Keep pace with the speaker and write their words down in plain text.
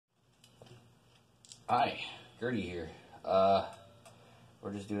Hi, Gerdy here.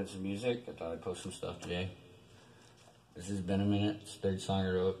 We're just doing some music. I thought I'd post some stuff today. This has been a minute. It's the third song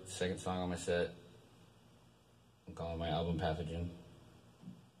I wrote, second song on my set. I'm calling my album Pathogen.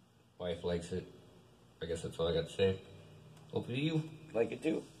 Wife likes it. I guess that's all I got to say. Hopefully you like it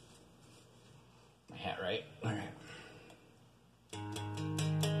too. My hat right? Alright.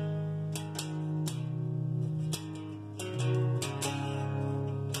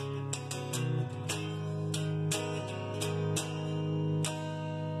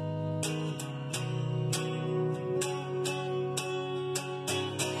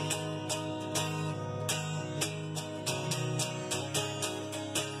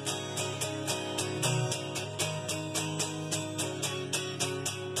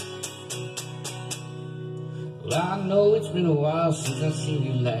 Well, I know it's been a while since I've seen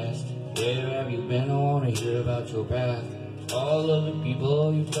you last. Where have you been? I want to hear about your path. All of the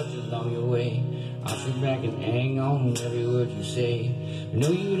people you've touched along your way. I'll sit back and hang on every word you say. I know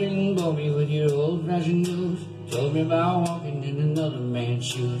you didn't bore me with your old-fashioned news. Told me about walking in another man's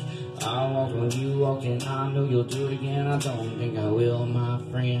shoes. I walked when you walked in. I know you'll do it again. I don't think I will, my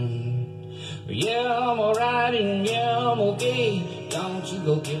friend. But yeah, I'm alright and yeah, I'm okay. Don't you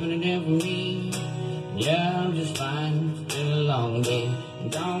go giving a damn for me. Yeah, I'm just fine. It's been a long day.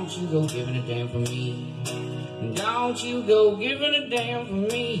 Don't you go giving a damn for me. Don't you go giving a damn for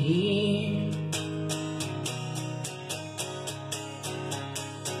me.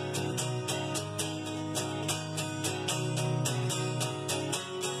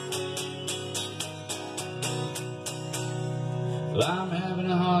 Well, I'm having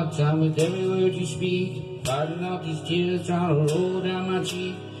a hard time with every word you speak. Fighting off these tears trying to roll down my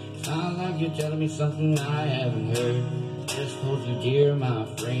cheek. Sounds like you're telling me something I haven't heard. Just hold you dear, my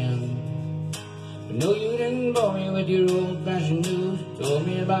friend. But no, you didn't bore me with your old-fashioned news. Told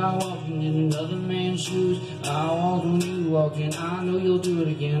me about walking in another man's shoes. I walked when you walked in. I know you'll do it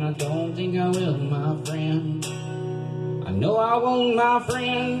again. I don't think I will, my friend. I know I won't, my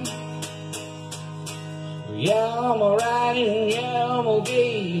friend. Yeah, I'm alright and yeah, I'm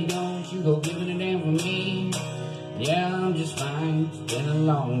okay. Don't you go giving a damn for me. Yeah, I'm just fine. It's been a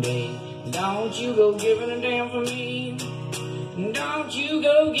long day. Don't you go giving a damn for me. Don't you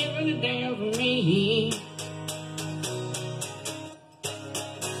go giving a damn for me.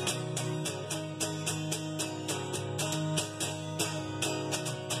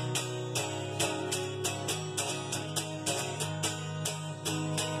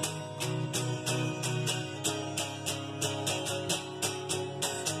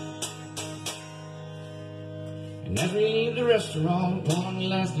 And as we leave the restaurant, one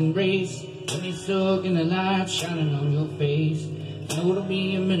last embrace, when you soak in the light shining on your face. I know it'll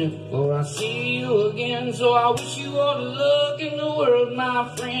be a minute before I see you again, so I wish you all the luck in the world,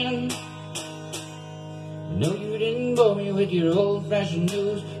 my friend. I know you didn't bore me with your old-fashioned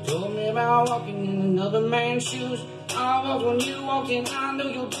news. Told me about walking in another man's shoes. I walked when you walked in. I know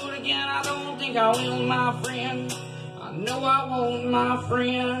you'll do it again. I don't think I will, my friend. I know I won't, my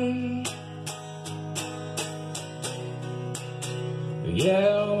friend.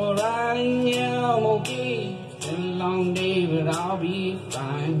 Yeah, I'm alright and yeah, I'm okay. It's been a long day, but I'll be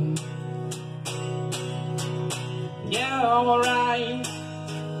fine. Yeah, I'm alright.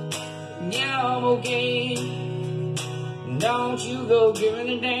 Yeah, I'm okay. Don't you go giving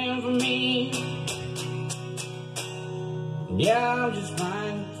a damn for me. Yeah, I'm just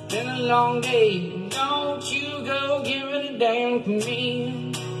fine. It's been a long day. Don't you go giving a damn for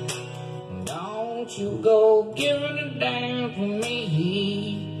me. Don't you go giving a damn for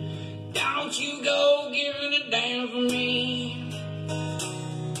me. Don't you go giving a damn for me.